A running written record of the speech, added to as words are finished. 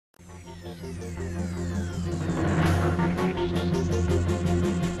Chain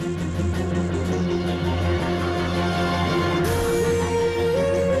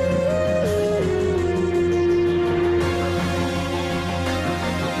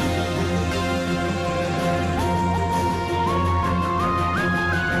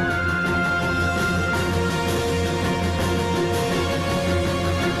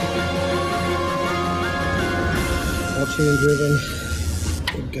driven.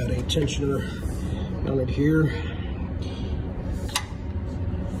 We've got a tensioner mounted here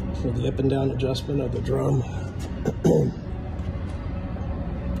for the up and down adjustment of the drum.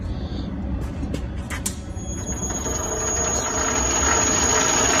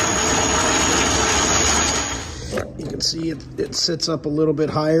 You can see it sits up a little bit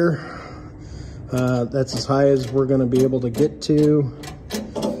higher. That's as high as we're going to be able to get to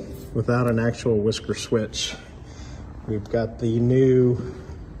without an actual whisker switch. We've got the new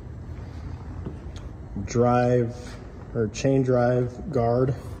drive or chain drive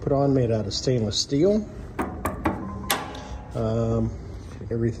guard put on, made out of stainless steel.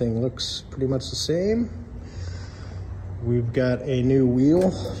 Everything looks pretty much the same. We've got a new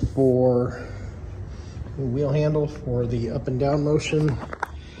wheel handle for the up and down motion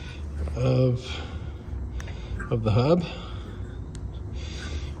of the hub.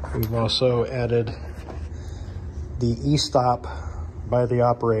 We've also added the e-stop by the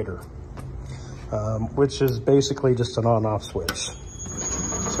operator, which is basically just an on-off switch.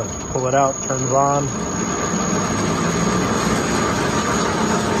 So pull it out, turns on.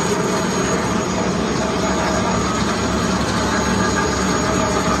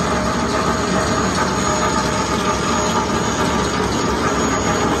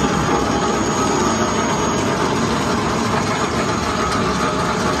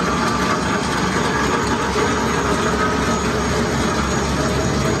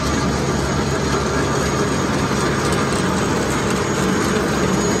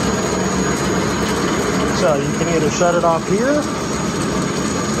 So you can either shut it off here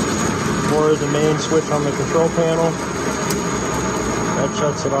or the main switch on the control panel. That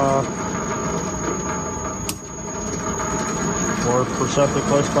shuts it off. Or for something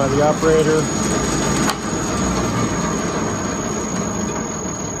close by the operator,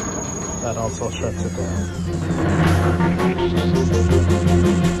 that also shuts it down.